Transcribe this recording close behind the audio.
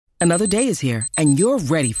Another day is here, and you're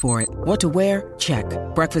ready for it. What to wear? Check.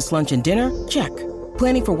 Breakfast, lunch, and dinner? Check.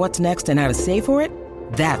 Planning for what's next and how to save for it?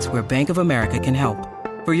 That's where Bank of America can help.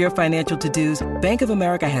 For your financial to-dos, Bank of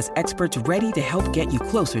America has experts ready to help get you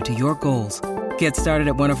closer to your goals. Get started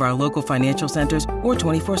at one of our local financial centers or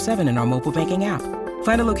 24/7 in our mobile banking app.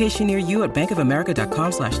 Find a location near you at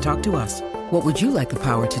bankofamerica.com/talktous. What would you like the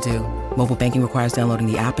power to do? Mobile banking requires downloading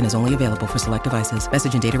the app and is only available for select devices.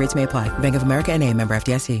 Message and data rates may apply. Bank of America N.A., member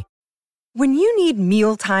FDIC. When you need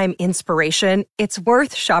mealtime inspiration, it's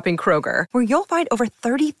worth shopping Kroger, where you'll find over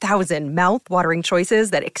 30,000 mouth-watering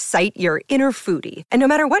choices that excite your inner foodie. And no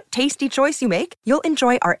matter what tasty choice you make, you'll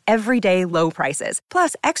enjoy our everyday low prices,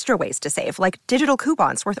 plus extra ways to save, like digital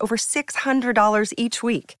coupons worth over $600 each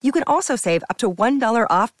week. You can also save up to $1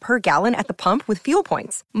 off per gallon at the pump with fuel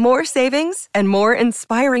points. More savings and more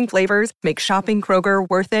inspiring flavors make shopping Kroger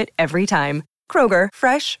worth it every time. Kroger,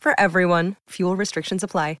 fresh for everyone. Fuel restrictions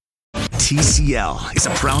apply. TCL is a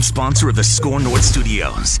proud sponsor of the Score North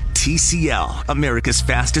Studios. TCL, America's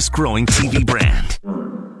fastest growing TV brand. 1,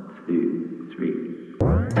 2,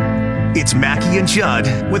 3. It's Mackie and Judd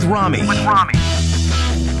with Rami.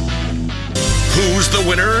 Who's the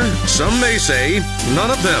winner? Some may say none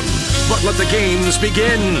of them. But let the games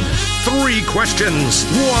begin. 3 questions,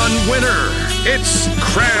 1 winner. It's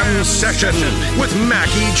Cram Session with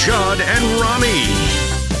Mackie, Judd, and Rami.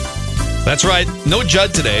 That's right. No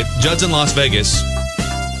Judd today. Judd's in Las Vegas.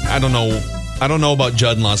 I don't know about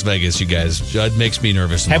Judd in Las Vegas, you guys. Judd makes me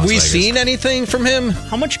nervous in Have Las we Vegas. seen anything from him?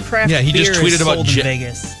 How much craft he beer just tweeted is about sold in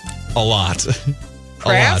Vegas? A lot.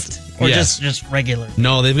 Craft? A lot. Or Yes. just regular?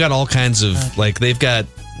 No, they've got all kinds of, they've got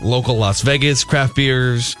local Las Vegas craft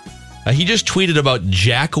beers. He just tweeted about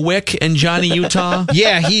Jack Wick and Johnny Utah.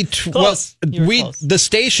 Yeah, Close. You were close. the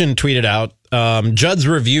station tweeted out Judd's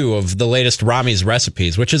review of the latest Rami's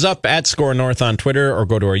recipes, which is up at Score North on Twitter, or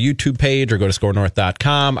go to our YouTube page, or go to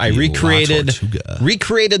scorenorth.com. I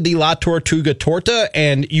recreated the La Tortuga torta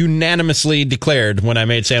and unanimously declared, when I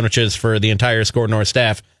made sandwiches for the entire Score North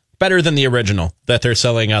staff, better than the original that they're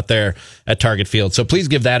selling out there at Target Field. So please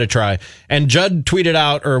give that a try. And Judd tweeted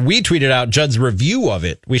out, or we tweeted out, Judd's review of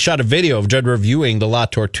it. We shot a video of Judd reviewing the La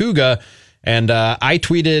Tortuga, and I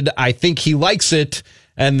tweeted, I think he likes it.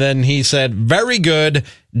 And then he said, very good.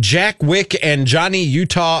 Jack Wick and Johnny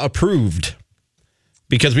Utah approved.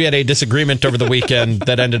 Because we had a disagreement over the weekend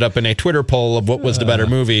that ended up in a Twitter poll of what was the better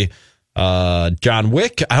movie. John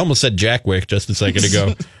Wick. I almost said Jack Wick just a second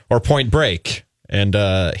ago. Or Point Break. And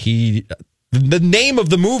the name of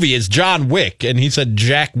the movie is John Wick, and he said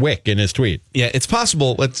Jack Wick in his tweet. Yeah, it's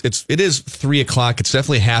possible. It is 3:00. It's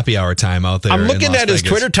definitely happy hour time out there. I'm looking at his Vegas.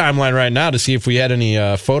 Twitter timeline right now to see if we had any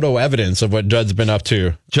photo evidence of what Judd's been up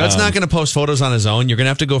to. Judd's not going to post photos on his own. You're going to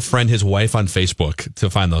have to go friend his wife on Facebook to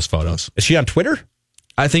find those photos. Is she on Twitter?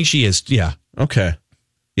 I think she is. Yeah. Okay.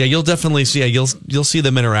 Yeah, you'll definitely see. You'll see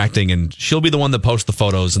them interacting, and she'll be the one that posts the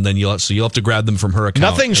photos, and then you'll have to grab them from her account.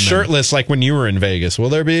 Nothing shirtless like when you were in Vegas, will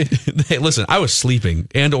there be? Hey, listen, I was sleeping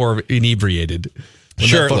and or inebriated when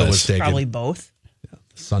that photo was taken. Probably both.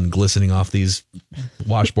 Sun glistening off these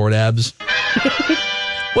washboard abs.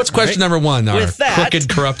 What's question number 1? Our With that- crooked,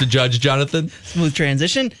 corrupted judge, Jonathan. Smooth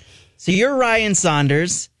transition. So you're Ryan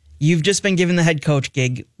Saunders. You've just been given the head coach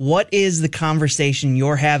gig. What is the conversation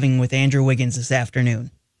you're having with Andrew Wiggins this afternoon?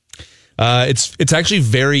 It's actually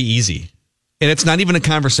very easy, and it's not even a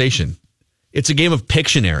conversation. It's a game of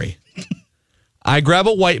Pictionary. I grab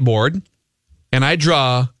a whiteboard, and I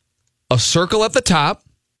draw a circle at the top.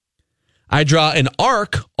 I draw an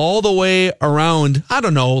arc all the way around, I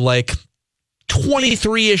don't know, like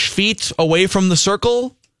 23-ish feet away from the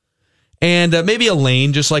circle, and maybe a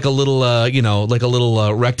lane, just like a little,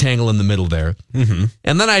 rectangle in the middle there. Mm-hmm.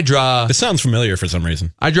 And then I draw... This sounds familiar for some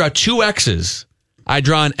reason. I draw 2 X's. I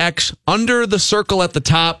draw an X under the circle at the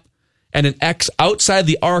top and an X outside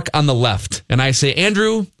the arc on the left. And I say,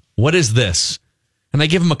 Andrew, what is this? And I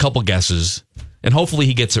give him a couple guesses, and hopefully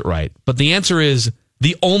he gets it right. But the answer is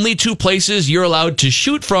the only 2 places you're allowed to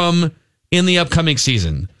shoot from in the upcoming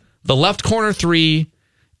season. The left corner 3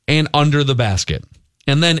 and under the basket.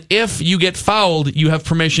 And then if you get fouled, you have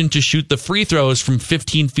permission to shoot the free throws from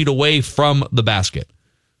 15 feet away from the basket.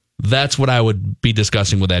 That's what I would be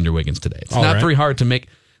discussing with Andrew Wiggins today. It's not very hard to make.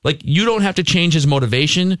 Like, you don't have to change his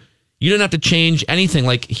motivation. You don't have to change anything.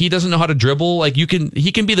 Like, he doesn't know how to dribble. Like, he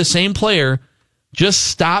can be the same player. Just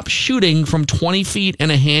stop shooting from 20 feet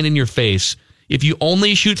and a hand in your face. If you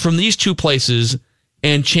only shoot from these 2 places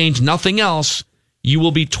and change nothing else, you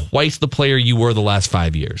will be twice the player you were the last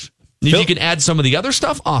 5 years. If you can add some of the other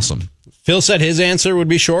stuff, awesome. Phil said his answer would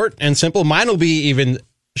be short and simple. Mine will be even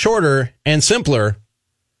shorter and simpler.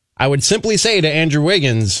 I would simply say to Andrew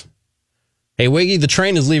Wiggins, hey, Wiggy, the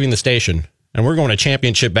train is leaving the station, and we're going to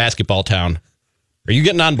Championship Basketball Town. Are you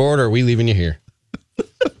getting on board, or are we leaving you here?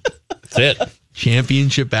 That's it.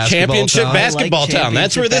 Championship Basketball Town.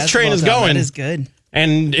 That's where this train is going. That is good.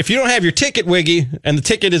 And if you don't have your ticket, Wiggy, and the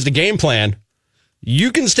ticket is the game plan,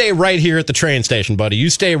 you can stay right here at the train station, buddy.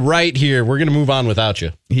 You stay right here. We're going to move on without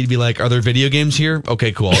you. He'd be like, are there video games here?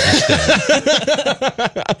 Okay, cool. I'll just stay.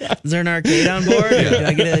 Is there an arcade on board? Yeah. Do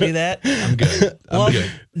I get to do that? I'm good. I'm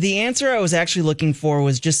good. The answer I was actually looking for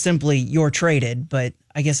was just simply you're traded, but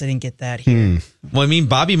I guess I didn't get that here. Well, I mean,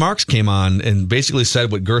 Bobby Marks came on and basically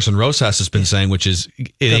said what Gerson Rosas has been saying, which is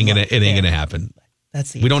it ain't gonna happen.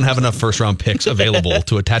 We don't have enough first-round picks available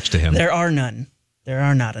to attach to him. There are none. There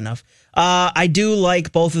are not enough. I do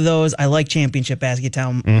like both of those. I like Championship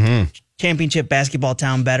Basketball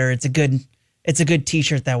Town better. It's a good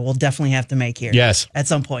T-shirt that we'll definitely have to make here. Yes, at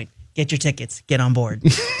some point. Get your tickets. Get on board.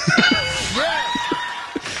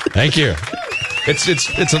 Thank you.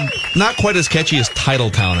 It's not quite as catchy as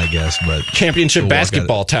Titletown, I guess, but Championship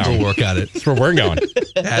Basketball Town. We'll work at it. That's where we're going.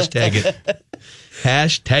 Hashtag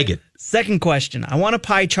it. Second question. I want a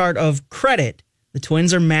pie chart of credit. The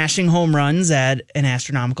Twins are mashing home runs at an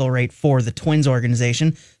astronomical rate for the Twins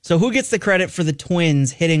organization. So who gets the credit for the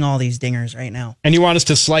Twins hitting all these dingers right now? And you want us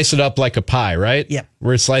to slice it up like a pie, right? Yep.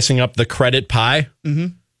 We're slicing up the credit pie? Mm-hmm.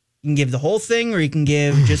 You can give the whole thing or you can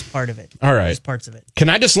give just part of it. All right. Just parts of it. Can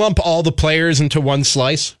I just lump all the players into one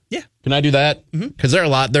slice? Yeah. Can I do that? Because there are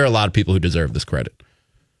a lot of people who deserve this credit.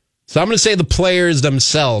 So I'm going to say the players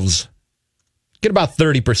themselves get about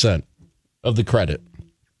 30% of the credit.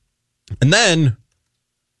 And then,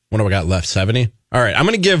 what do I got left? 70? All right. I'm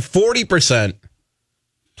going to give 40%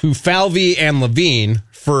 to Falvey and Levine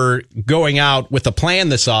for going out with a plan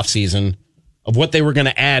this offseason of what they were going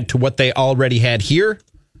to add to what they already had here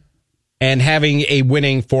and having a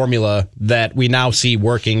winning formula that we now see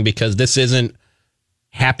working, because this isn't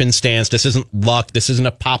happenstance. This isn't luck. This isn't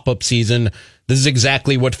a pop-up season. This is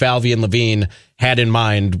exactly what Falvey and Levine had in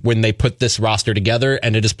mind when they put this roster together,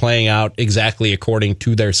 and it is playing out exactly according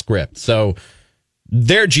to their script. So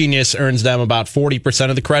their genius earns them about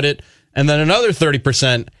 40% of the credit, and then another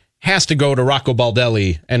 30% has to go to Rocco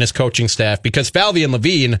Baldelli and his coaching staff, because Falvey and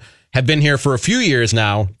Levine have been here for a few years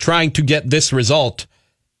now trying to get this result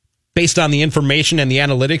based on the information and the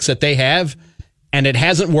analytics that they have, and it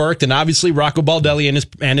hasn't worked. And obviously Rocco Baldelli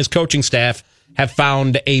and his coaching staff have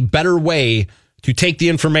found a better way to take the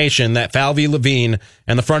information that Falvey, Levine,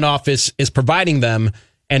 and the front office is providing them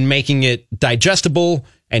and making it digestible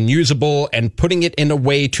and usable and putting it in a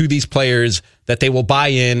way to these players that they will buy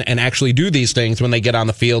in and actually do these things when they get on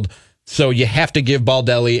the field. So you have to give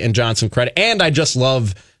Baldelli and Johnson credit. And I just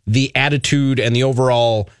love the attitude and the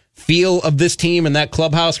overall feel of this team and that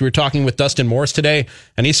clubhouse. We were talking with Dustin Morse today,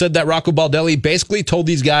 and he said that Rocco Baldelli basically told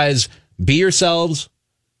these guys, be yourselves.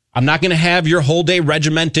 I'm not going to have your whole day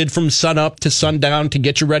regimented from sun up to sundown to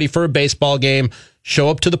get you ready for a baseball game. Show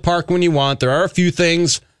up to the park when you want. There are a few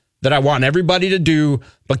things that I want everybody to do,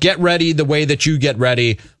 but get ready the way that you get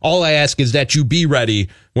ready. All I ask is that you be ready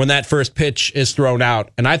when that first pitch is thrown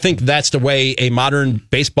out. And I think that's the way a modern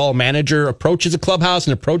baseball manager approaches a clubhouse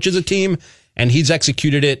and approaches a team, and he's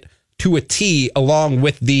executed it to a T along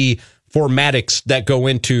with the formatics that go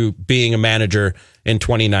into being a manager in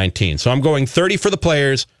 2019. So I'm going 30 for the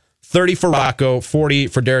players, 30 for Rocco, 40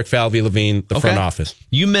 for Derek Falvey, Levine, the front office.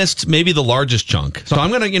 You missed maybe the largest chunk. So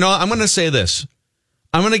I'm going to say this.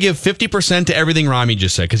 I'm going to give 50% to everything Rami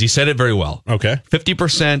just said, because he said it very well. Okay.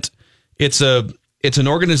 50%. It's an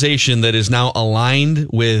organization that is now aligned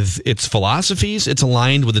with its philosophies. It's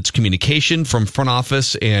aligned with its communication, from front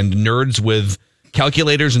office and nerds with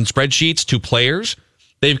calculators and spreadsheets to players.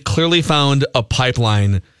 They've clearly found a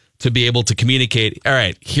pipeline to be able to communicate, all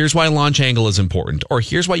right, here's why launch angle is important, or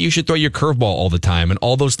here's why you should throw your curveball all the time, and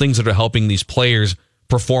all those things that are helping these players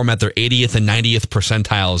perform at their 80th and 90th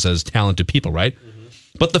percentiles as talented people, right? Mm-hmm.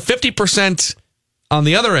 But the 50% on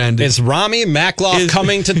the other end is Rami Makloff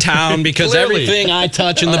coming to town, because everything I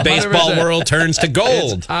touch in the baseball 100%. World turns to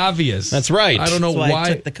gold. It's obvious. That's right. I don't know why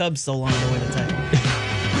it took the Cubs so long to win the title.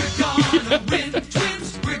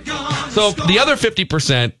 So the other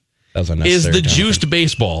 50% is the juiced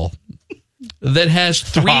baseball that has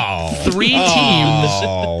three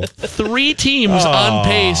teams on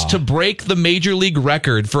pace to break the major league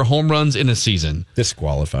record for home runs in a season.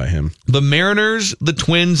 Disqualify him. The Mariners, the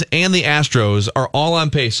Twins, and the Astros are all on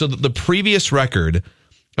pace. So the previous record,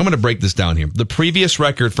 I'm going to break this down here. The previous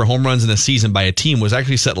record for home runs in a season by a team was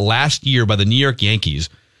actually set last year by the New York Yankees.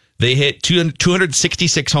 They hit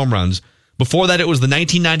 266 home runs. Before that, it was the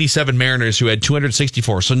 1997 Mariners who had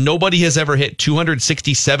 264. So nobody has ever hit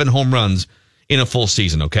 267 home runs in a full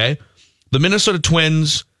season, okay? The Minnesota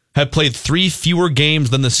Twins have played 3 fewer games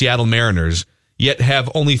than the Seattle Mariners, yet have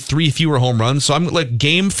only 3 fewer home runs. So I'm like,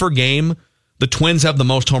 game for game, the Twins have the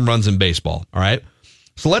most home runs in baseball. All right.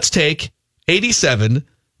 So let's take 87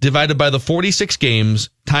 divided by the 46 games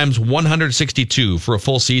times 162 for a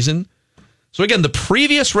full season. So again, the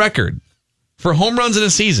previous record for home runs in a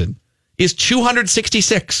season is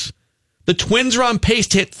 266. The Twins are on pace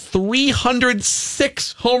to hit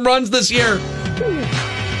 306 home runs this year.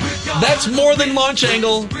 That's more than launch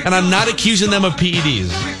angle, and I'm not accusing them of PEDs.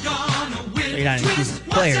 You're not accusing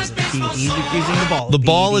players of PEDs, you're accusing the ball. The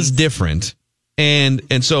ball is different. And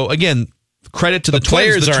so, again, credit to the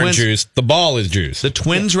players. Twins. The aren't Twins, juice. The ball is juice. The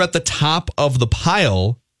Twins are at the top of the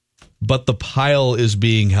pile, but the pile is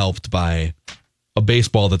being helped by a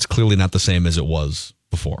baseball that's clearly not the same as it was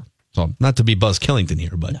before. So, not to be Buzz Killington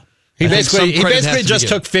here, but... No. He basically just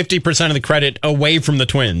took 50% of the credit away from the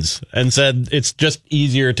Twins and said it's just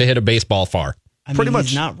easier to hit a baseball far. Pretty much.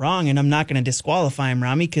 He's not wrong, and I'm not going to disqualify him,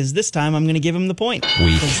 Rami, because this time I'm going to give him the point.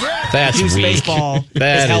 Weak. That's Juice weak. Baseball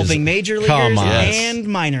is helping major leaguers and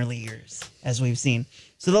minor leaguers, as we've seen.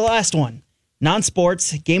 So the last one,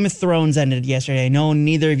 non-sports, Game of Thrones ended yesterday. I know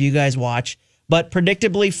neither of you guys watch, but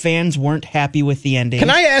predictably fans weren't happy with the ending. Can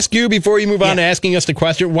I ask you, before you move on to asking us the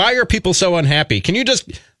question, why are people so unhappy? Can you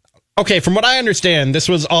just... Okay, from what I understand, this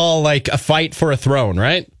was all like a fight for a throne,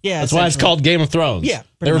 right? Yeah. That's why it's called Game of Thrones. Yeah.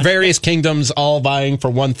 There were various kingdoms all vying for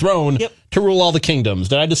one throne to rule all the kingdoms.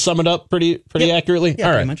 Did I just sum it up pretty accurately? Yeah,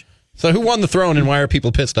 all right. pretty much. So who won the throne and why are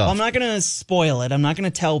people pissed off? Well, I'm not going to spoil it. I'm not going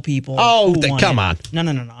to tell people. Oh, who won come it. on.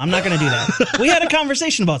 No. I'm not going to do that. We had a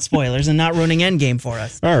conversation about spoilers and not ruining Endgame for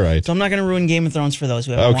us. All right. So I'm not going to ruin Game of Thrones for those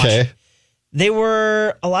who haven't watched it.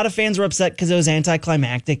 A lot of fans were upset because it was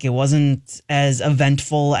anticlimactic. It wasn't as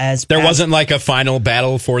eventful as... There wasn't like a final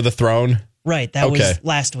battle for the throne? Right. That was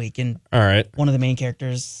last week. And all right. One of the main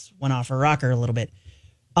characters went off her rocker a little bit.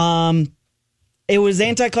 It was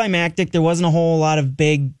anticlimactic. There wasn't a whole lot of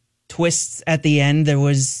big twists at the end. There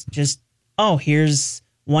was just, here's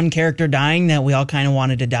one character dying that we all kind of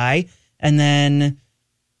wanted to die. And then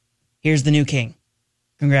here's the new king.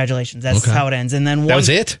 Congratulations. That's how it ends. And then that was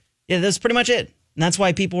it? Yeah, that's pretty much it. And that's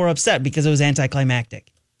why people were upset, because it was anticlimactic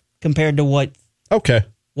compared to what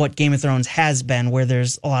Game of Thrones has been, where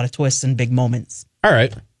there's a lot of twists and big moments. All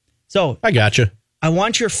right. So I gotcha. I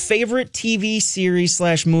want your favorite TV series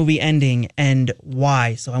 / movie ending and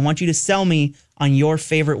why. So I want you to sell me on your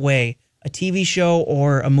favorite way a TV show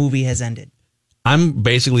or a movie has ended. I'm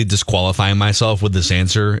basically disqualifying myself with this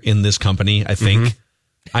answer in this company, I think.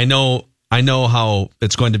 I know how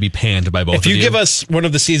it's going to be panned by both of you. If you give us one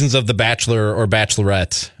of the seasons of The Bachelor or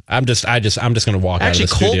Bachelorette, I'm just going to walk out of the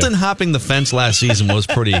studio. Actually, Colton hopping the fence last season was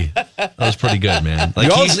pretty good, man. Like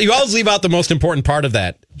you always leave out the most important part of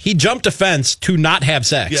that. He jumped a fence to not have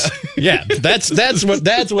sex. Yeah, that's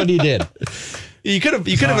what he did. You could have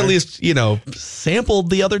at least, sampled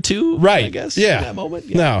the other two, right? I guess. Yeah. In that moment.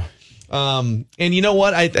 Yeah. No. And you know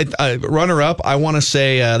what? I runner up. I want to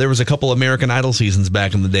say there was a couple American Idol seasons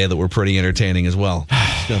back in the day that were pretty entertaining as well.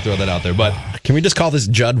 Just gonna throw that out there. But can we just call this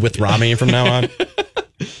Judd with Rami from now on?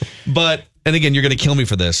 And again, you're gonna kill me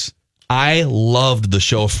for this. I loved the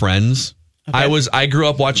show Friends. Okay. I grew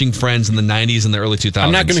up watching Friends in the 90s and the early 2000s.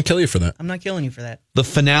 I'm not gonna kill you for that. I'm not killing you for that. The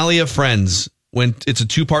finale of Friends, when it's a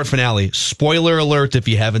 2-part finale. Spoiler alert if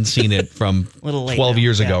you haven't seen it from 12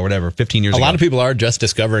 years ago or whatever, 15 years ago. A lot of people are just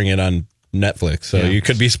discovering it on Netflix, so you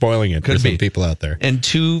could be spoiling it for some people out there. And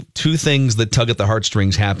two things that tug at the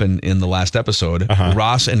heartstrings happen in the last episode.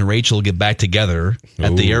 Ross and Rachel get back together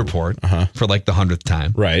at the airport for like the 100th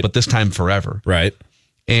time. Right. But this time forever. Right.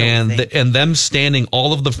 And them standing,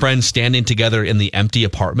 all of the friends standing together in the empty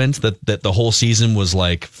apartment that the whole season was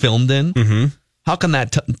like filmed in. Mm-hmm. How can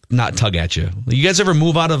that not tug at you? You guys ever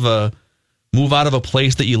move out of a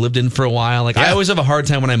place that you lived in for a while? Like I always have a hard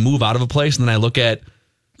time when I move out of a place and then I look at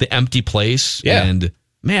the empty place and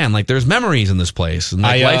man, like there's memories in this place and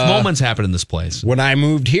like life moments happen in this place. When I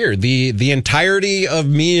moved here, the entirety of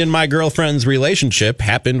me and my girlfriend's relationship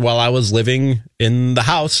happened while I was living in the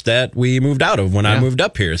house that we moved out of when I moved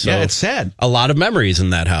up here. So it's sad. A lot of memories in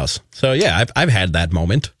that house. So yeah, I've had that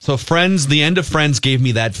moment. So Friends, the end of Friends gave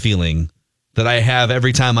me that feeling that I have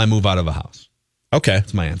every time I move out of a house. Okay.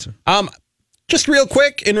 That's my answer. Just real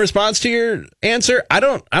quick in response to your answer, I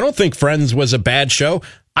don't think Friends was a bad show.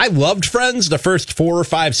 I loved Friends, the first 4 or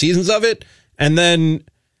 5 seasons of it, and then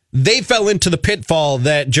they fell into the pitfall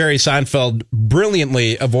that Jerry Seinfeld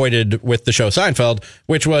brilliantly avoided with the show Seinfeld,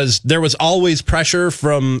 which was there was always pressure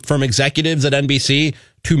from executives at NBC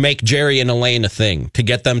to make Jerry and Elaine a thing, to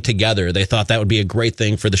get them together. They thought that would be a great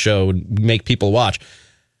thing for the show, make people watch.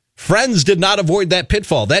 Friends did not avoid that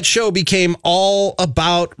pitfall. That show became all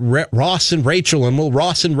about Ross and Rachel, and will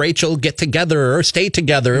Ross and Rachel get together or stay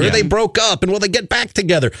together, or they broke up, and will they get back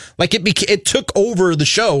together? Like it took over the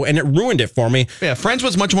show, and it ruined it for me. Yeah, Friends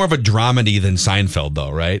was much more of a dramedy than Seinfeld,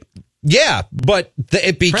 though, right? Yeah, but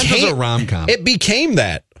it became Friends was a rom-com. It became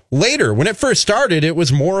that. Later, when it first started, it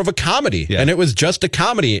was more of a comedy, and it was just a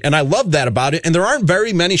comedy, and I love that about it. And there aren't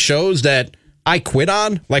very many shows that I quit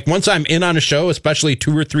on. Like, once I'm in on a show, especially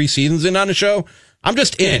 2 or 3 seasons in on a show, I'm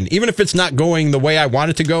just in. Even if it's not going the way I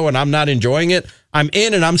want it to go and I'm not enjoying it, I'm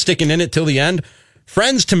in and I'm sticking in it till the end.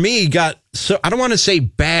 Friends, to me, got so, I don't want to say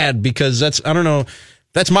bad because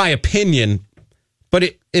that's my opinion, but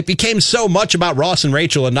it became so much about Ross and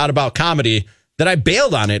Rachel and not about comedy that I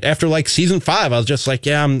bailed on it after like season 5. I was just like,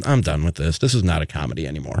 yeah, I'm done with this. This is not a comedy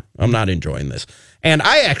anymore. I'm not enjoying this. And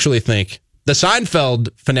I actually think the Seinfeld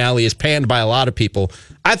finale is panned by a lot of people.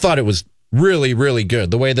 I thought it was really, really good.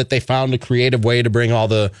 The way that they found a creative way to bring all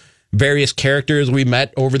the various characters we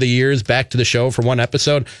met over the years back to the show for one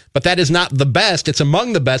episode. But that is not the best. It's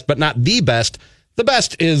among the best, but not the best. The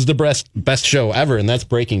best is the best show ever, and that's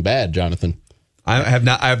Breaking Bad, Jonathan. I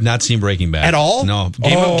have not seen Breaking Bad at all. No,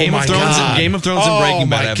 Game of Thrones and Breaking Bad.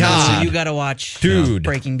 My God, you got to watch, dude,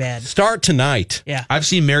 Breaking Bad. Start tonight. Yeah, I've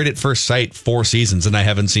seen Married at First Sight 4 seasons, and I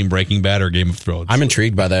haven't seen Breaking Bad or Game of Thrones. I'm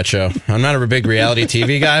intrigued by that show. I'm not a big reality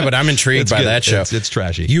TV guy, but I'm intrigued by that show. It's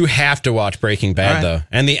trashy. You have to watch Breaking Bad though,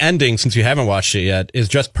 and the ending, since you haven't watched it yet, is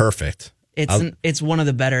just perfect. It's one of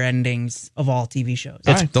the better endings of all TV shows.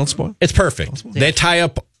 All right, don't spoil. It's perfect. They tie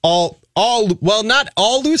up well, not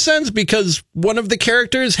all loose ends, because one of the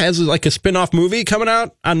characters has like a spin-off movie coming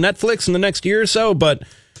out on Netflix in the next year or so, but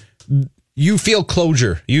you feel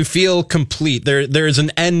closure. You feel complete. There's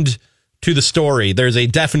an end to the story. There's a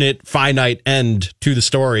definite finite end to the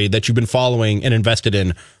story that you've been following and invested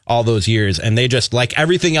in all those years. And they just, like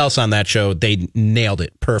everything else on that show, they nailed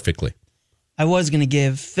it perfectly. I was going to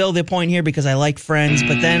give Phil the point here because I like Friends,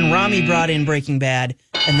 but then Rami brought in Breaking Bad,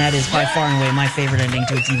 and that is by far and away my favorite ending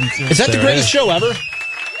to a TV series. Is that the greatest show ever?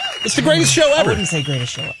 It's the greatest show ever. I wouldn't say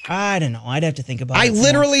greatest show. I don't know. I'd have to think about it. I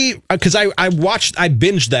literally, because I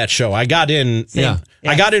binged that show. I got in. Yeah.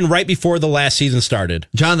 I got in right before the last season started.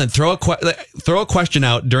 Jonathan, throw a question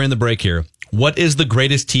out during the break here. What is the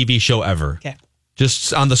greatest TV show ever? Okay.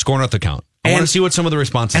 Just on the Score North account. I want to see what some of the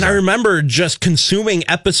responses are. And I remember just consuming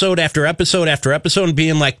episode after episode after episode and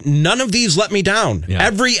being like, none of these let me down. Yeah.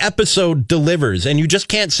 Every episode delivers, and you just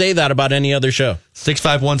can't say that about any other show.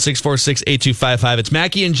 651-646-8255. It's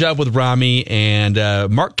Mackie and Judd with Rami, and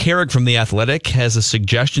Mark Carrick from The Athletic has a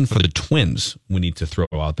suggestion for the Twins we need to throw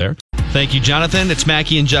out there. Thank you, Jonathan. It's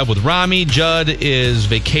Mackie and Judd with Rami. Judd is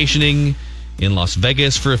vacationing in Las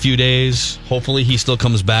Vegas for a few days. Hopefully he still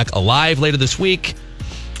comes back alive later this week.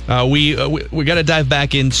 We got to dive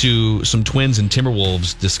back into some Twins and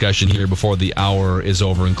Timberwolves discussion here before the hour is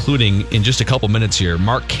over, including in just a couple minutes here,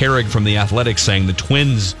 Mark Carrick from The Athletic saying the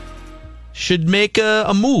Twins should make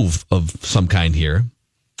a move of some kind here.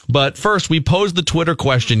 But first, we posed the Twitter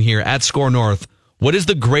question here at Score North. What is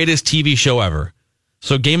the greatest TV show ever?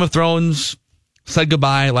 So Game of Thrones said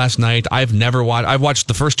goodbye last night. I've watched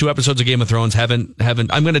the first 2 episodes of Game of Thrones. Haven't.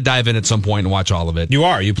 I'm going to dive in at some point and watch all of it. You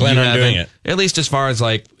are? You plan on doing it? At least as far as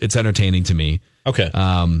like it's entertaining to me. Okay.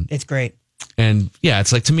 It's great. And yeah,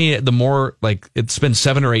 it's like to me, the more like it's been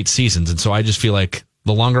 7 or 8 seasons. And so I just feel like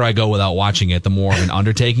the longer I go without watching it, the more of an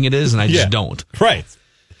undertaking it is. And I just don't. Right.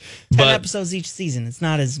 10 episodes each season. It's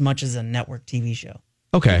not as much as a network TV show.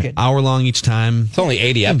 Okay, hour long each time. It's only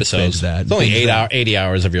 80 episodes. It's only 80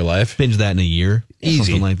 hours of your life. Binge that in a year. Easy.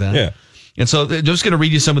 Something like that. Yeah. And so I'm just going to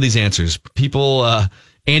read you some of these answers. People,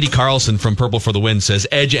 Andy Carlson from Purple for the Win says,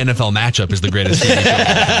 Edge NFL matchup is the greatest TV show.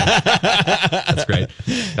 That's great.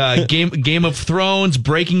 Game of Thrones,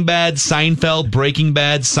 Breaking Bad, Seinfeld,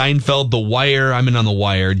 The Wire. I'm in on The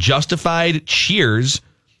Wire. Justified, Cheers,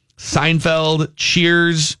 Seinfeld,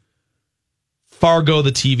 Cheers, Fargo,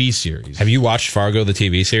 the TV series. Have you watched Fargo, the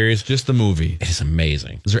TV series? Just the movie. It is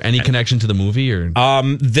amazing. Is there any connection to the movie? Or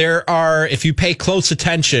there are, if you pay close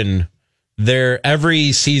attention,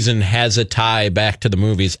 every season has a tie back to the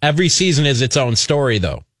movies. Every season is its own story,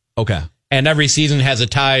 though. Okay. And every season has a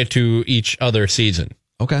tie to each other season.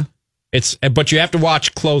 Okay. But you have to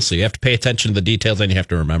watch closely. You have to pay attention to the details, and you have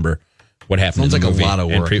to remember what happened. Sounds in the like movie a lot of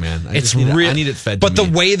work, man. I need it fed. But to the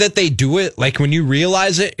me. way that they do it, like when you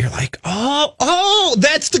realize it, you're like, oh,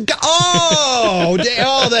 that's the guy. Oh,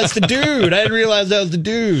 that's the dude. I didn't realize that was the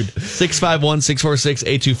dude.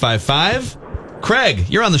 651-646-8255. Craig,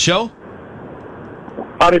 you're on the show.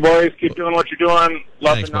 Howdy, boys. Keep doing what you're doing.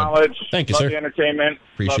 Love Thanks, the knowledge. Thank you, love sir. the entertainment.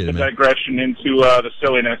 Appreciate love it, the man. digression into the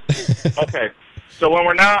silliness. Okay. So when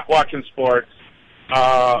we're not watching sports,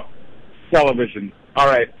 television. All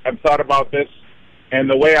right, I've thought about this, and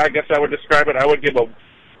the way I guess I would describe it, I would give a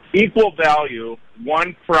equal value,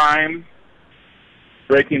 1 prime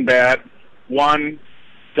Breaking Bad, 1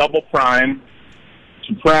 double prime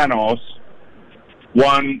Sopranos,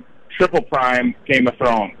 1 triple prime Game of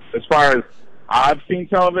Thrones. As far as I've seen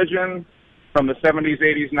television from the 70s,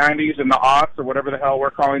 80s, 90s, and the aughts, or whatever the hell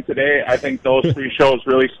we're calling today, I think those 3 shows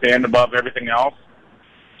really stand above everything else.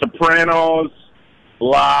 Sopranos, a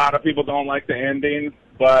lot of people don't like the ending,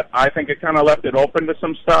 but I think it kind of left it open to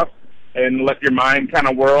some stuff and let your mind kind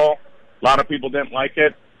of whirl. A lot of people didn't like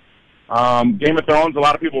it. Game of Thrones, a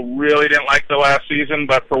lot of people really didn't like the last season,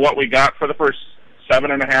 but for what we got for the first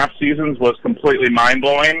 7.5 seasons was completely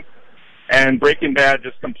mind-blowing. And Breaking Bad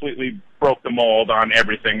just completely broke the mold on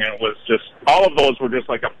everything. And it was just, all of those were just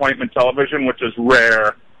like appointment television, which is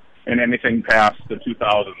rare in anything past the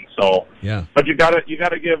 2000s. So, yeah. But you gotta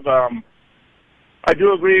give, I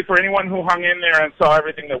do agree, for anyone who hung in there and saw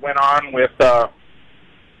everything that went on with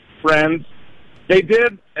Friends, they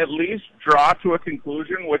did at least draw to a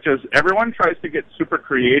conclusion, which is everyone tries to get super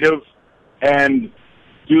creative and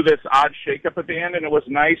do this odd shakeup at the end, and it was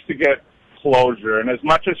nice to get closure. And as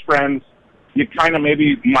much as Friends, you kind of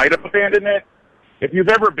maybe might have abandoned it. If you've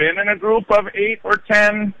ever been in a group of 8 or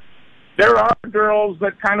 10, there are girls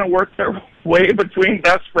that kind of work their way between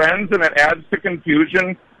best friends, and it adds to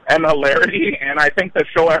confusion and hilarity, and I think the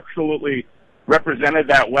show absolutely represented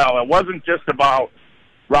that well. It wasn't just about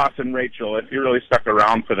Ross and Rachel, if you really stuck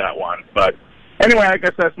around for that one. But anyway, I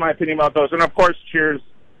guess that's my opinion about those. And, of course, Cheers,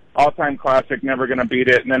 all-time classic, never going to beat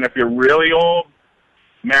it. And then if you're really old,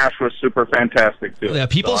 MASH was super fantastic, too. Yeah,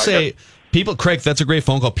 Craig, that's a great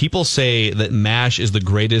phone call. People say that MASH is the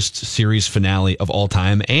greatest series finale of all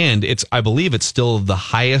time, and I believe it's still the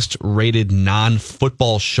highest rated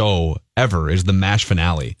non-football show ever is the MASH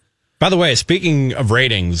finale. By the way, speaking of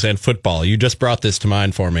ratings and football, you just brought this to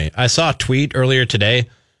mind for me. I saw a tweet earlier today.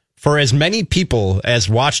 For as many people as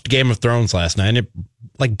watched Game of Thrones last night, and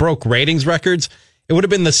it broke ratings records, it would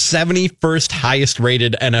have been the 71st highest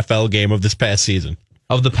rated NFL game of this past season.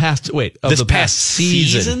 Of the past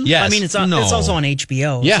season? Yes. I mean, it's also on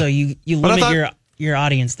HBO, yeah. So you limit your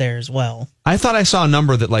audience there as well. I thought I saw a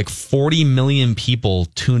number that 40 million people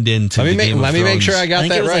tuned in to Game of Thrones. Let me make sure I got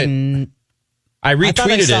that right. I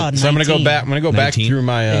retweeted it, so I'm going to go back. I'm going to go 19? Back through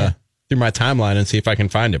my through my timeline and see if I can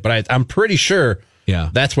find it. But I'm pretty sure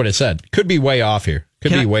that's what it said. Could be way off here.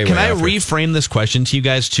 Can I reframe this question to you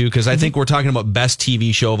guys too? Because I think we're talking about best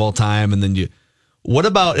TV show of all time, and then what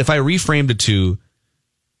about if I reframed it to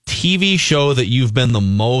TV show that you've been the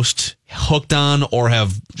most hooked on or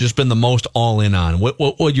have just been the most all in on? What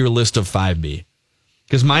would your list of 5 be?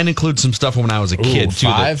 Because mine includes some stuff when I was a kid too.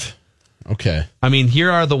 5? Okay. I mean,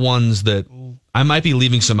 here are the ones that I might be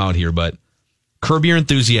leaving some out here, but Curb Your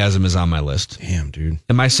Enthusiasm is on my list. Damn, dude.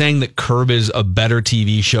 Am I saying that Curb is a better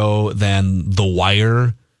TV show than The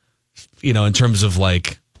Wire? In terms of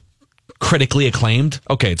critically acclaimed.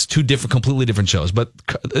 Okay, it's 2 completely different shows, but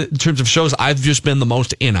in terms of shows I've just been the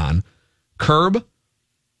most in on, Curb,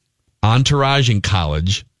 Entourage in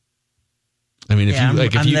college. I mean,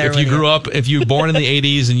 if you grew up, if you were born in the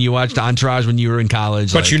 80s and you watched Entourage when you were in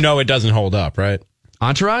college, but it doesn't hold up, right?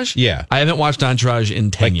 Entourage? Yeah. I haven't watched Entourage in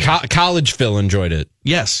 10 years. College Phil enjoyed it.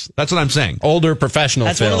 Yes, that's what I'm saying. Older professional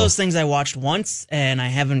That's Phil. one of those things I watched once, and I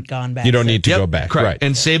haven't gone back. You don't need to go back. Correct. Right.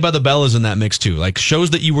 And Saved by the Bell is in that mix too. Shows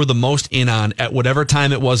that you were the most in on at whatever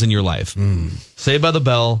time it was in your life. Saved by the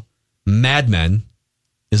Bell, Mad Men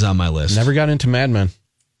is on my list. Never got into Mad Men.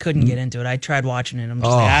 Couldn't get into it. I tried watching it. I'm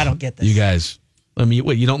just I don't get this. You guys, I mean,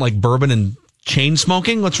 you don't like bourbon and chain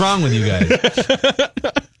smoking? What's wrong with you guys?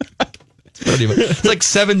 It's like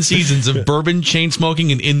 7 seasons of bourbon, chain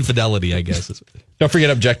smoking, and infidelity, I guess. Don't forget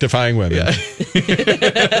objectifying women. Yeah,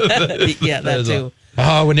 that too.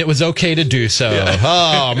 Oh, when it was okay to do so. Yeah.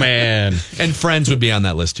 Oh, man. And Friends would be on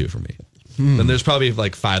that list too for me. Then there's probably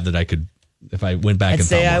 5 that I could, if I went back I'd and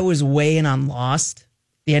say I was way in on Lost.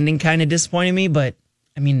 The ending kind of disappointed me, but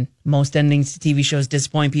I mean, most endings to TV shows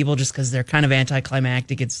disappoint people just because they're kind of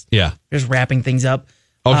anticlimactic. It's just wrapping things up.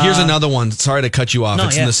 Oh, here's another one. Sorry to cut you off.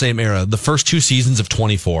 It's in the same era. The first 2 seasons of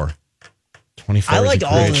 24. 24. I liked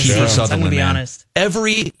all the seasons, I'm going to be honest.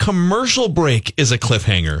 Every commercial break is a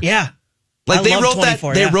cliffhanger. Yeah.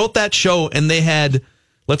 They wrote that show, and they had,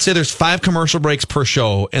 let's say there's 5 commercial breaks per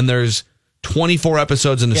show, and there's 24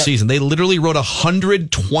 episodes in a season. They literally wrote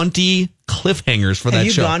 120 cliffhangers for that show. Have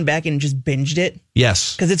you gone back and just binged it?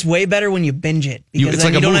 Yes. Because it's way better when you binge it. Because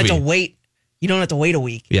then you don't have to wait. You don't have to wait a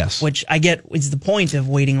week. Yes. Which I get is the point of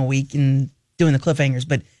waiting a week and doing the cliffhangers.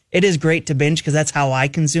 But it is great to binge because that's how I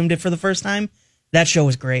consumed it for the first time. That show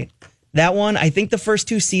was great. That one, I think the first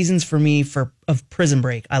 2 seasons for me of Prison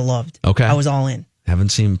Break, I loved. Okay. I was all in. Haven't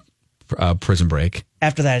seen Prison Break.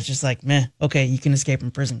 After that, it's just like, meh, okay, you can escape from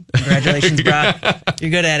prison. Congratulations, bro. You're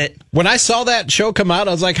good at it. When I saw that show come out,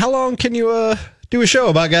 I was like, how long can you do a show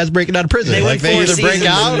about guys breaking out of prison? They They either break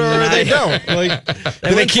out or they don't. Like,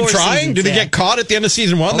 do they keep trying? Do they get caught at the end of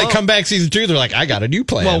season 1? They come back season 2. They're like, I got a new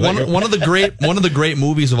plan. Well, one of the great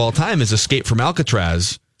movies of all time is Escape from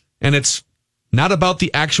Alcatraz, and it's not about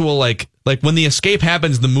the actual like when the escape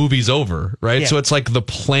happens, the movie's over, right? Yeah. So it's like the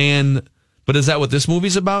plan. But is that what this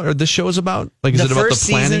movie's about, or this show is about? Like, is it about the first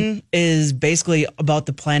planning? season is basically about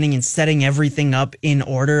the planning and setting everything up in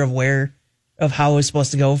order of how it was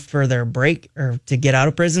supposed to go for their break or to get out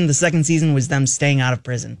of prison. The second season was them staying out of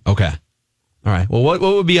prison. Okay. All right. Well, what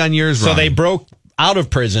would be on yours, So Ron? they broke out of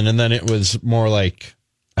prison, and then it was more like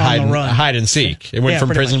hide and seek. It went from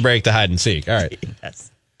Prison Break to hide and seek. All right. Yes.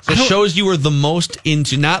 So shows you were the most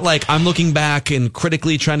into, not like I'm looking back and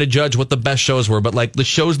critically trying to judge what the best shows were, but like the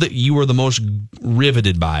shows that you were the most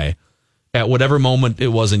riveted by at whatever moment it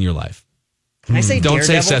was in your life. Can I say Don't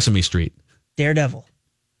Daredevil? say Sesame Street. Daredevil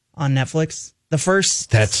on Netflix. The first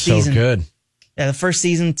That's season. so good. Yeah, the first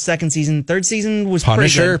season, second season, third season was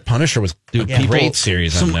Punisher. pretty good. Punisher was a great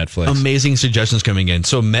series on Netflix. Amazing suggestions coming in.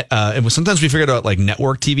 So sometimes we figured out like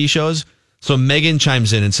network TV shows. So Megan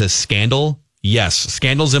chimes in and says Scandal. Yes,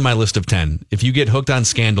 Scandal's in my list of 10. If you get hooked on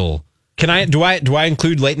Scandal, Do I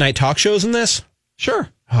include late night talk shows in this? sure.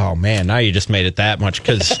 Oh man, now you just made it that much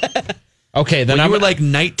because. Okay, then When I you were like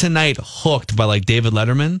night to night hooked by like David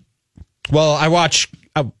Letterman. Well, I watch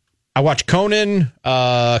Conan,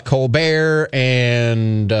 Colbert,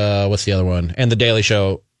 and what's the other one? And The Daily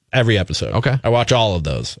Show every episode. Okay. I watch all of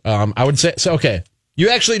those. I would say so. Okay, you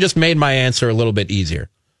actually just made my answer a little bit easier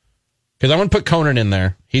because I want to put Conan in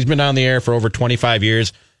there. He's been on the air for over 25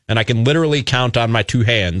 years, and I can literally count on my 2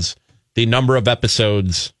 hands the number of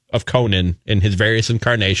episodes of Conan in his various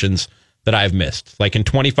incarnations that I've missed. Like in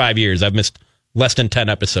 25 years, I've missed less than 10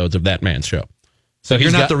 episodes of that man's show. So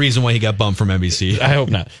You're not the reason why he got bumped from NBC. I hope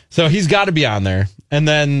not. So he's got to be on there. And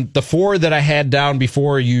then the 4 that I had down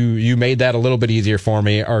before you made that a little bit easier for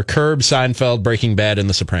me are Curb, Seinfeld, Breaking Bad, and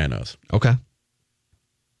The Sopranos. Okay.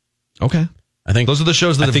 I think those are the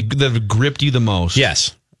shows that have gripped you the most.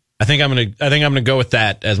 Yes. I think I'm gonna go with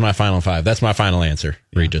that as my final 5. That's my final answer,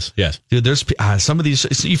 Regis. Yes, dude. There's some of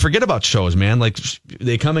these you forget about shows, man. Like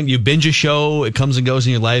they come and you binge a show, it comes and goes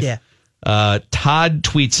in your life. Yeah. Todd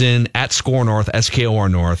tweets in at Score North, SKOR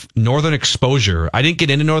North, Northern Exposure. I didn't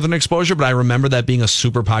get into Northern Exposure, but I remember that being a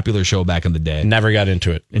super popular show back in the day. Never got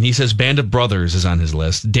into it. And he says Band of Brothers is on his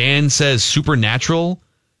list. Dan says Supernatural.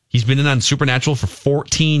 He's been in on Supernatural for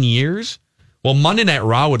 14 years. Well, Monday Night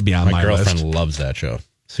Raw would be on my list. My girlfriend loves that show,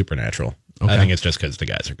 Supernatural. Okay. I think it's just because the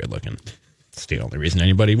guys are good looking. It's the only reason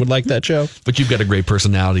anybody would like that show. But you've got a great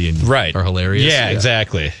personality and are hilarious. Yeah,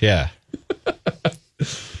 exactly. Yeah.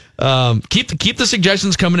 Keep the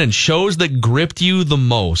suggestions coming in. Shows that gripped you the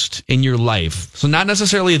most in your life. So not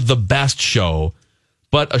necessarily the best show,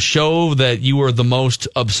 but a show that you were the most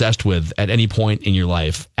obsessed with at any point in your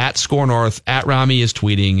life. At Score North, at Rami is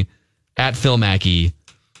tweeting, at Phil Mackey.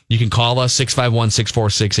 You can call us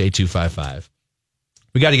 651-646-8255.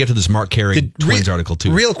 We got to get to this Mark Carey Twins article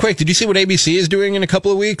too. Real quick, did you see what ABC is doing in a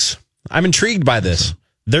couple of weeks? I'm intrigued by this.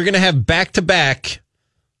 They're going to have back-to-back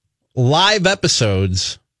live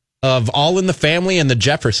episodes of All in the Family and the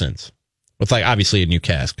Jeffersons. With like obviously a new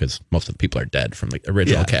cast because most of the people are dead from the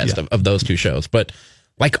original cast of those 2 shows. But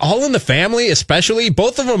like All in the Family, especially,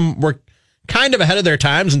 both of them were kind of ahead of their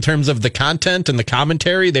times in terms of the content and the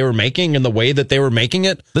commentary they were making and the way that they were making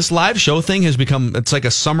it. This live show thing has become, it's like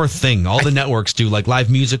a summer thing. All the networks do like live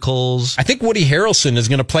musicals. I think Woody Harrelson is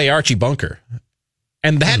going to play Archie Bunker.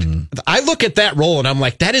 And that I look at that role and I'm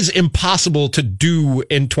like, that is impossible to do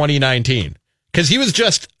in 2019 because he was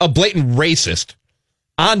just a blatant racist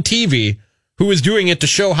on TV who was doing it to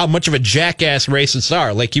show how much of a jackass racists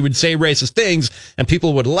are. Like he would say racist things and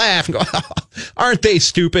people would laugh and go, oh, aren't they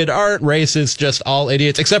stupid? Aren't racists just all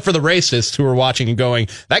idiots? Except for the racists who were watching and going,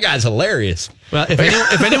 that guy's hilarious. Well,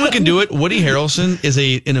 if anyone can do it, Woody Harrelson is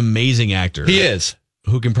an amazing actor. He is.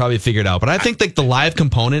 Who can probably figure it out. But I think like the live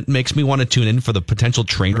component makes me want to tune in for the potential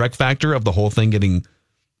train wreck factor of the whole thing getting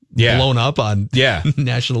blown up on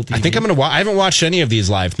national TV. I think I'm going to I haven't watched any of these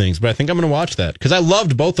live things, but I think I'm going to watch that because I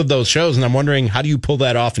loved both of those shows. And I'm wondering, how do you pull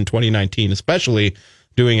that off in 2019, especially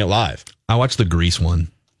doing it live? I watched the Grease one.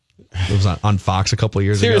 It was on Fox a couple of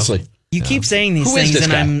years Seriously. ago. You keep saying these things,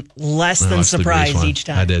 and I'm less than surprised each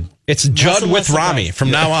time. I did. It's Judd with Rami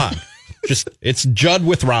from now on. It's Judd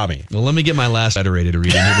with Rami. Well, let me get my last letter ready to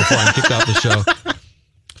read in here before I'm kicked off the show.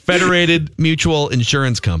 Federated Mutual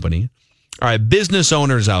Insurance Company. All right, business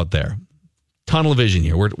owners out there. Tunnel vision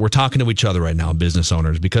here. We're talking to each other right now, business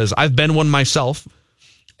owners, because I've been one myself,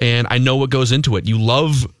 and I know what goes into it. You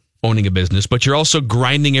love owning a business, but you're also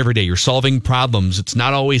grinding every day. You're solving problems. It's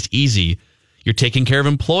not always easy. You're taking care of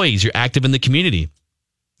employees. You're active in the community.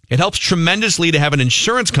 It helps tremendously to have an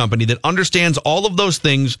insurance company that understands all of those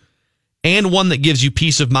things and one that gives you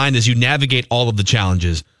peace of mind as you navigate all of the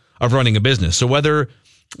challenges of running a business. So whether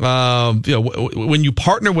when you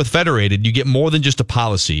partner with Federated, you get more than just a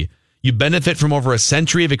policy. You benefit from over a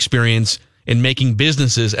century of experience in making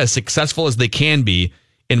businesses as successful as they can be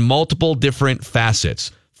in multiple different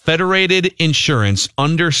facets. Federated Insurance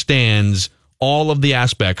understands all of the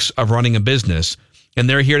aspects of running a business, and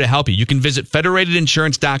they're here to help you. You can visit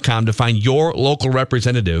federatedinsurance.com to find your local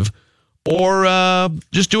representative, or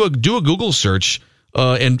just do a Google search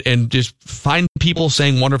and just find people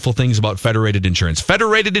saying wonderful things about Federated Insurance.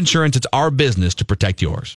 Federated Insurance, it's our business to protect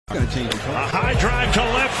yours. A high drive to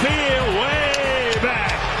left field, way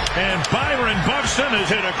back. And Byron Buxton has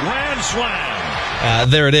hit a grand slam.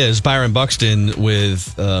 There it is, Byron Buxton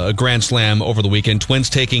with a grand slam over the weekend. Twins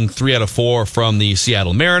taking 3 out of 4 from the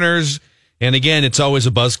Seattle Mariners. And again, it's always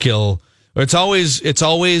a buzzkill. It's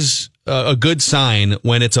always a good sign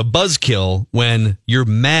when it's a buzzkill when you're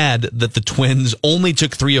mad that the Twins only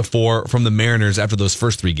took 3 of 4 from the Mariners after those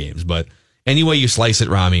first 3 games. But any way you slice it,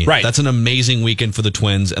 Rami, right. That's an amazing weekend for the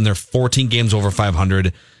Twins, and they're 14 games over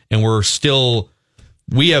 500, and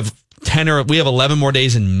we have 11 more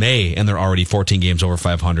days in May, and they're already 14 games over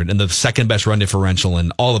 500, and the second best run differential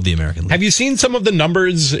in all of the American League. Have you seen some of the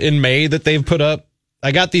numbers in May that they've put up?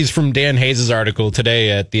 I got these from Dan Hayes' article today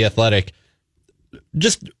at The Athletic.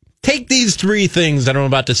 Just take these 3 things that I'm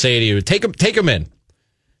about to say to you. Take them in.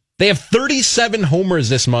 They have 37 homers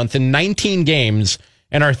this month in 19 games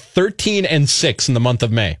and are 13-6 in the month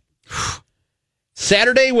of May.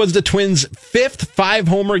 Saturday was the Twins' 5th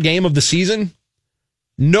 5-homer game of the season.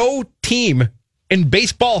 No team in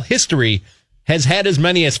baseball history has had as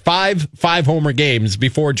many as 5 5-homer games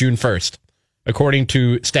before June 1st, according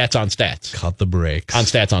to Stats on Stats. Cut the brakes. On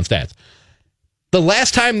Stats on Stats. The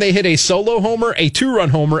last time they hit a solo homer, a 2-run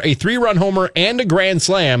homer, a 3-run homer, and a grand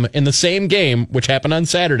slam in the same game, which happened on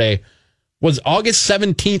Saturday, was August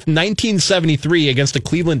 17th, 1973 against the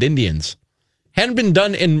Cleveland Indians. Hadn't been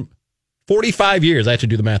done in 45 years. I had to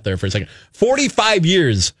do the math there for a second. 45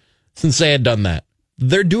 years since they had done that.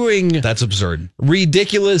 They're doing... That's absurd.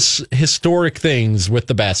 Ridiculous, historic things with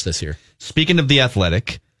the bats this year. Speaking of The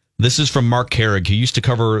Athletic, this is from Mark Carrig, who used to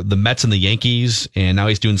cover the Mets and the Yankees, and now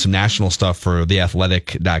he's doing some national stuff for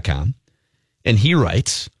theathletic.com. And he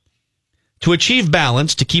writes, to achieve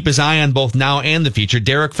balance, to keep his eye on both now and the future,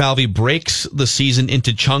 Derek Falvey breaks the season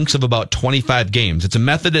into chunks of about 25 games. It's a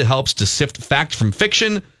method that helps to sift fact from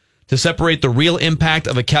fiction, to separate the real impact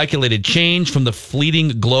of a calculated change from the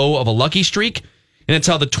fleeting glow of a lucky streak. And it's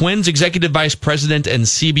how the Twins executive vice president and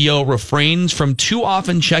CBO refrains from too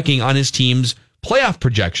often checking on his team's playoff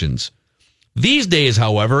projections. These days,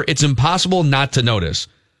 however, it's impossible not to notice.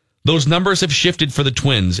 Those numbers have shifted for the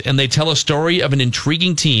Twins, and they tell a story of an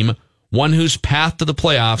intriguing team, one whose path to the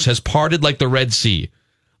playoffs has parted like the Red Sea.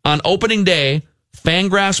 On opening day,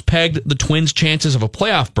 Fangraphs pegged the Twins' chances of a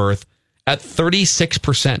playoff berth at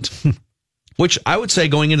 36%, which I would say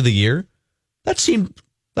going into the year,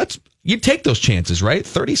 you'd take those chances, right?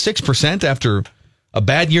 36% after a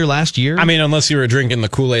bad year last year. I mean, unless you were drinking the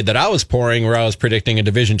Kool-Aid that I was pouring, where I was predicting a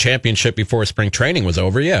division championship before spring training was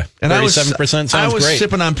over. Yeah, and 37% sounds great. I was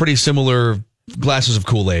sipping on pretty similar glasses of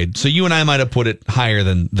Kool-Aid, so you and I might have put it higher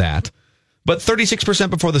than that. But 36%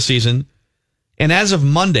 before the season. And as of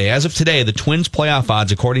Monday, as of today, the Twins playoff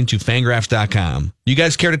odds, according to Fangraphs.com. You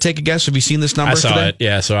guys care to take a guess? Have you seen this number today? I saw it,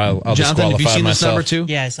 yeah, so I'll Jonathan, have you seen myself. This number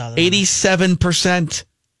too? Yeah, I saw that. 87%.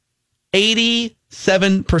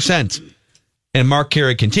 87%. And Mark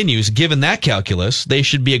Carrick continues, given that calculus, they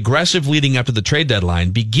should be aggressive leading up to the trade deadline,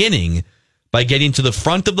 beginning by getting to the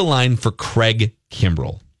front of the line for Craig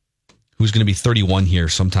Kimbrell, who's going to be 31 here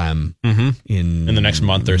sometime in the next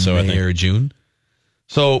month or so, May I think. or June.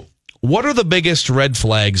 So what are the biggest red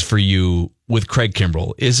flags for you with Craig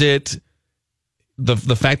Kimbrell? Is it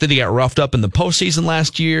the fact that he got roughed up in the postseason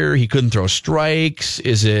last year? He couldn't throw strikes?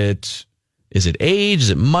 Is it age? Is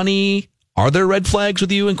it money? Are there red flags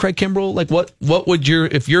with you and Craig Kimbrell? Like what would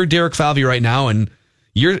if you're Derek Falvey right now and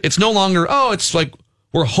it's no longer, it's like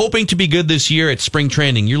we're hoping to be good this year at spring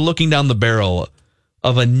training. You're looking down the barrel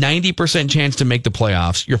of a 90% chance to make the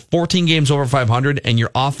playoffs. You're 14 games over 500 and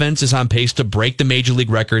your offense is on pace to break the major league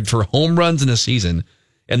record for home runs in a season.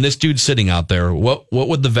 And this dude's sitting out there. What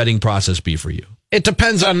would the vetting process be for you? It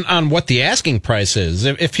depends on what the asking price is.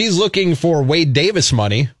 If he's looking for Wade Davis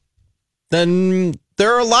money, then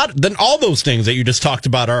there are then all those things that you just talked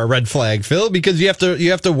about are a red flag, Phil, because you have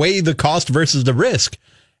to weigh the cost versus the risk.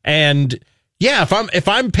 And yeah, if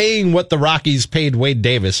I'm paying what the Rockies paid Wade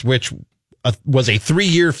Davis, which was a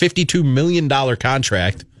 3-year, $52 million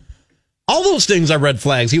contract, all those things are red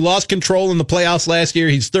flags. He lost control in the playoffs last year.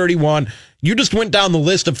 He's 31. You just went down the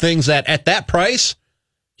list of things that at that price,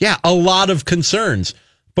 yeah, a lot of concerns.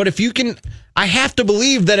 But if you can, I have to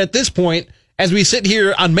believe that at this point, as we sit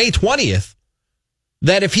here on May 20th,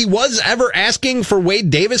 that if he was ever asking for Wade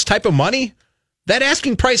Davis type of money, that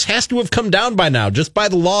asking price has to have come down by now, just by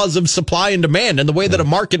the laws of supply and demand and the way that a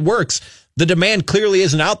market works. The demand clearly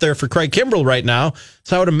isn't out there for Craig Kimbrel right now,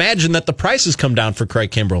 so I would imagine that the prices come down for Craig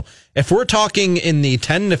Kimbrel. If we're talking in the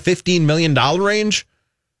 $10 to $15 million range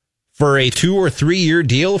for a 2 or 3 year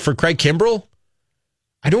deal for Craig Kimbrel,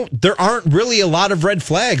 there aren't really a lot of red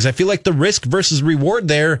flags. I feel like the risk versus reward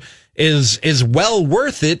there is well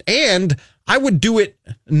worth it, and I would do it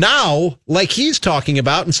now like he's talking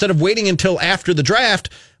about instead of waiting until after the draft,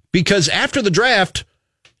 because after the draft,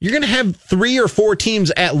 you're going to have 3 or 4 teams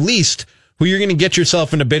at least who you're going to get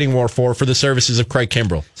yourself in a bidding war for the services of Craig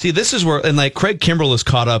Kimbrel. See, this is where, and like Craig Kimbrel is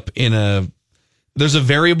caught up in there's a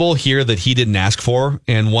variable here that he didn't ask for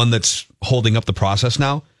and one that's holding up the process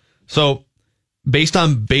now. So based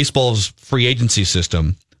on baseball's free agency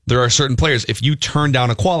system, there are certain players, if you turn down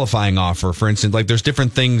a qualifying offer, for instance, like there's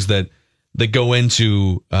different things that go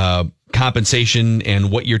into compensation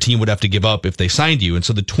and what your team would have to give up if they signed you. And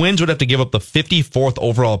so the Twins would have to give up the 54th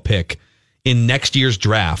overall pick in next year's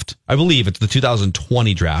draft. I believe it's the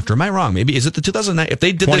 2020 draft. Or am I wrong? Maybe is it the 2009? If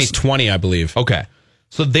they did 2020, I believe. Okay.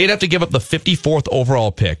 So they'd have to give up the 54th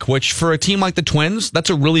overall pick, which for a team like the Twins, that's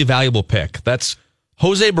a really valuable pick. That's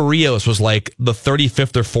Jose Barrios was like the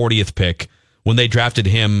 35th or 40th pick when they drafted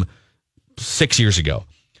him 6 years ago.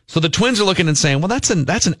 So the Twins are looking and saying, well, that's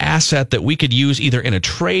an asset that we could use either in a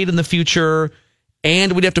trade in the future,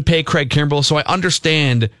 and we'd have to pay Craig Kimbrel. So I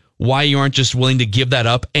understand why you aren't just willing to give that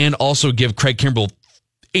up and also give Craig Kimbrel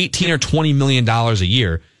 $18 or $20 million a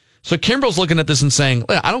year. So Kimbrel's looking at this and saying,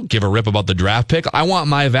 I don't give a rip about the draft pick. I want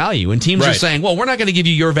my value. And teams are saying, well, we're not going to give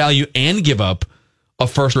you your value and give up a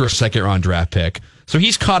first or second round draft pick. So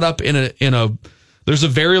he's caught up in a there's a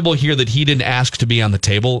variable here that he didn't ask to be on the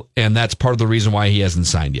table, and that's part of the reason why he hasn't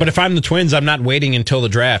signed yet. But if I'm the Twins, I'm not waiting until the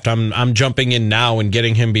draft. I'm jumping in now and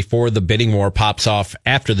getting him before the bidding war pops off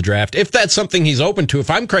after the draft, if that's something he's open to.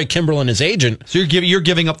 If I'm Craig Kimbrel and his agent, so you're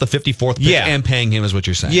giving up the 54th pick and paying him, is what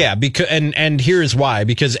you're saying. Yeah, because and here's why: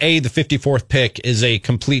 because the 54th pick is a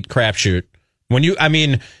complete crapshoot.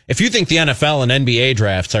 If you think the NFL and NBA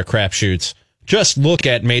drafts are crapshoots, just look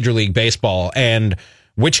at Major League Baseball and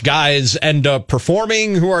which guys end up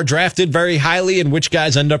performing who are drafted very highly and which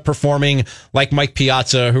guys end up performing like Mike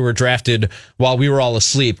Piazza, who were drafted while we were all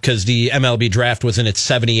asleep because the MLB draft was in its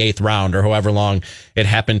 78th round or however long it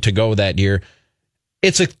happened to go that year.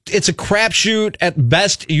 It's a crapshoot at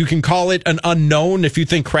best. You can call it an unknown if you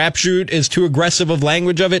think crapshoot is too aggressive of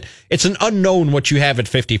language of it. It's an unknown what you have at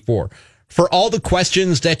 54. For all the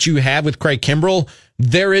questions that you have with Craig Kimbrel,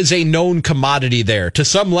 there is a known commodity there. To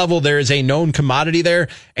some level, there is a known commodity there.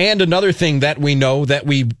 And another thing that we know that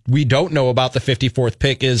we don't know about the 54th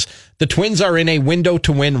pick is the Twins are in a window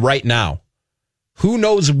to win right now. Who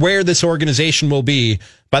knows where this organization will be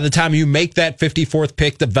by the time you make that 54th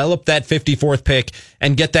pick, develop that 54th pick,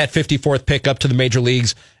 and get that 54th pick up to the major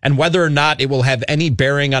leagues, and whether or not it will have any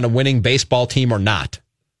bearing on a winning baseball team or not.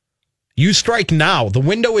 You strike now. The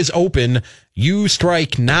window is open. You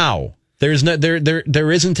strike now. There's no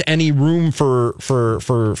there isn't any room for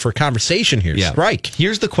conversation here. Yeah. Strike.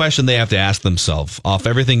 Here's the question they have to ask themselves off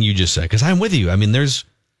everything you just said, because I'm with you. I mean,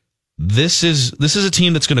 this is a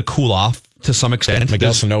team that's going to cool off to some extent.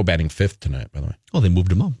 Miguel Sano batting 5th tonight, by the way. Oh, they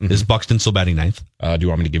moved him up. Mm-hmm. Is Buxton still batting 9th? Do you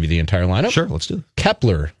want me to give you the entire lineup? Sure, let's do it.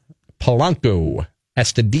 Kepler, Polanco,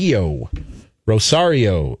 Estudillo,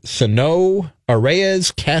 Rosario, Sano,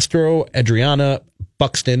 Arraez, Castro, Adriana,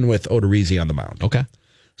 Buxton with Odorizzi on the mound. Okay.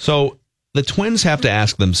 So the Twins have to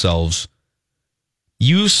ask themselves,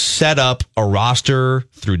 you set up a roster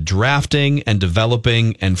through drafting and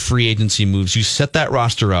developing and free agency moves. You set that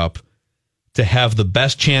roster up to have the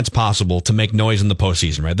best chance possible to make noise in the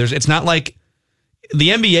postseason, right? It's not like the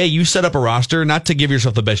NBA, you set up a roster not to give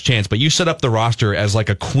yourself the best chance, but you set up the roster as like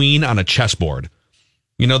a queen on a chessboard.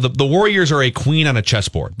 You know, the Warriors are a queen on a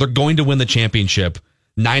chessboard. They're going to win the championship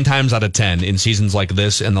 9 times out of 10 in seasons like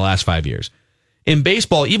this in the last 5 years. In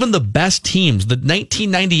baseball, even the best teams, the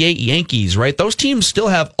 1998 Yankees, right? Those teams still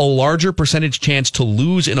have a larger percentage chance to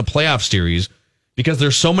lose in a playoff series because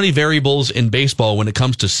there's so many variables in baseball when it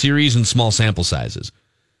comes to series and small sample sizes.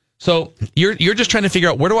 So you're just trying to figure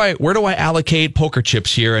out where do I allocate poker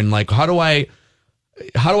chips here, and like how do I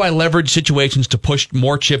leverage situations to push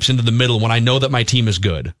more chips into the middle when I know that my team is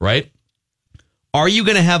good, right? Are you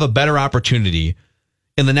going to have a better opportunity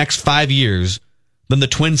in the next 5 years than the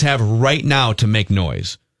Twins have right now to make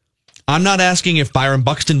noise? I'm not asking if Byron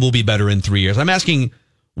Buxton will be better in 3 years. I'm asking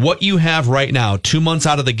what you have right now, 2 months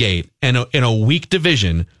out of the gate, and in a weak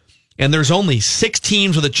division, and there's only 6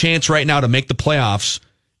 teams with a chance right now to make the playoffs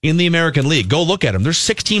in the American League. Go look at them. There's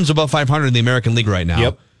 6 teams above 500 in the American League right now.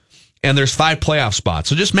 Yep. And there's 5 playoff spots.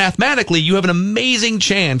 So just mathematically, you have an amazing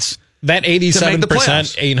chance. That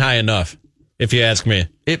 87% ain't high enough, if you ask me.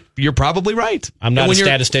 You're probably right. I'm not a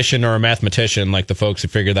statistician or a mathematician like the folks who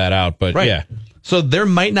figure that out, but right. Yeah. So there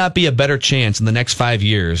might not be a better chance in the next 5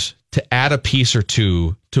 years to add a piece or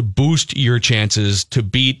two to boost your chances to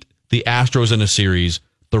beat the Astros in a series,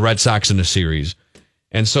 the Red Sox in a series.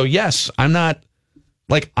 And so, yes, I'm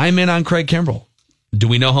in on Craig Kimbrel. Do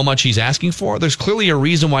we know how much he's asking for? There's clearly a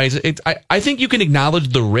reason why I think you can acknowledge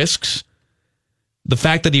the risks. The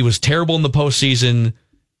fact that he was terrible in the postseason.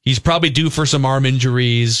 He's probably due for some arm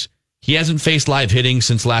injuries. He hasn't faced live hitting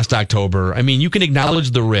since last October. I mean, you can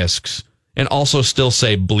acknowledge the risks and also still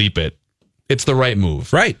say, bleep it. It's the right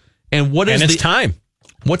move. Right. And it's time.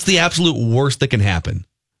 What's the absolute worst that can happen?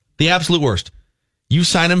 The absolute worst. You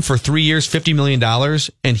sign him for 3 years, $50 million,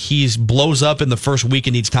 and he blows up in the first week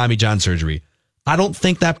and needs Tommy John surgery. I don't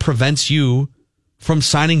think that prevents you from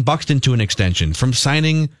signing Buxton to an extension, from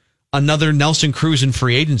signing another Nelson Cruz in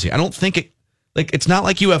free agency. I don't think it's not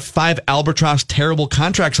like you have 5 albatross terrible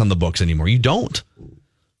contracts on the books anymore. You don't.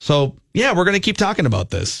 So, yeah, we're going to keep talking about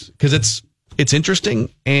this because it's interesting,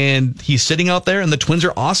 and he's sitting out there, and the Twins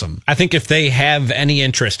are awesome. I think if they have any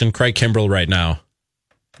interest in Craig Kimbrel right now,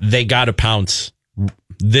 they got to pounce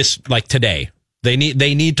today. They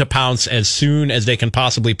need to pounce as soon as they can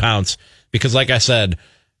possibly pounce because, like I said,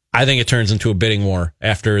 I think it turns into a bidding war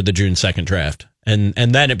after the June 2nd draft. And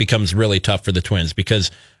then it becomes really tough for the Twins because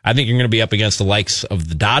I think you're going to be up against the likes of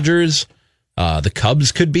the Dodgers. The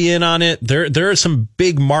Cubs could be in on it. There are some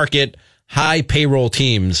big market, high payroll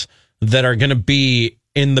teams that are going to be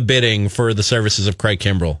in the bidding for the services of Craig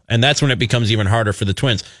Kimbrel. And that's when it becomes even harder for the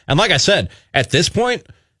Twins. And like I said, at this point,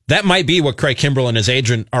 that might be what Craig Kimbrel and his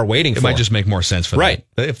agent are waiting for. It might just make more sense for them. Right.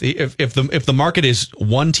 If the market is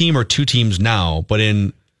 1 team or 2 teams now, but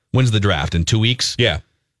when's the draft? In 2 weeks? Yeah.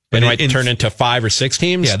 But it might turn into 5 or 6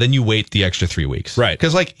 teams? Yeah, then you wait the extra 3 weeks. Right.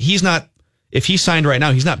 Because if he's signed right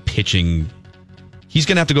now, he's not pitching. He's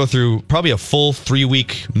going to have to go through probably a full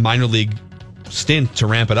 3-week minor league stint to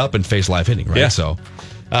ramp it up and face live hitting, right? Yeah. So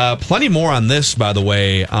plenty more on this, by the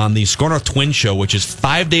way, on the Score North Twin Show, which is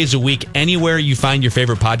 5 days a week anywhere you find your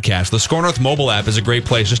favorite podcast. The Score North mobile app is a great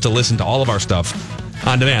place just to listen to all of our stuff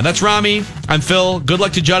on demand. That's Rami. I'm Phil. Good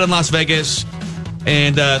luck to Judd in Las Vegas.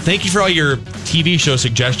 And thank you for all your TV show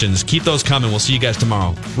suggestions. Keep those coming. We'll see you guys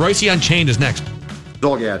tomorrow. Royce Unchained is next.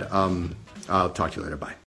 Zolgad, I'll talk to you later. Bye.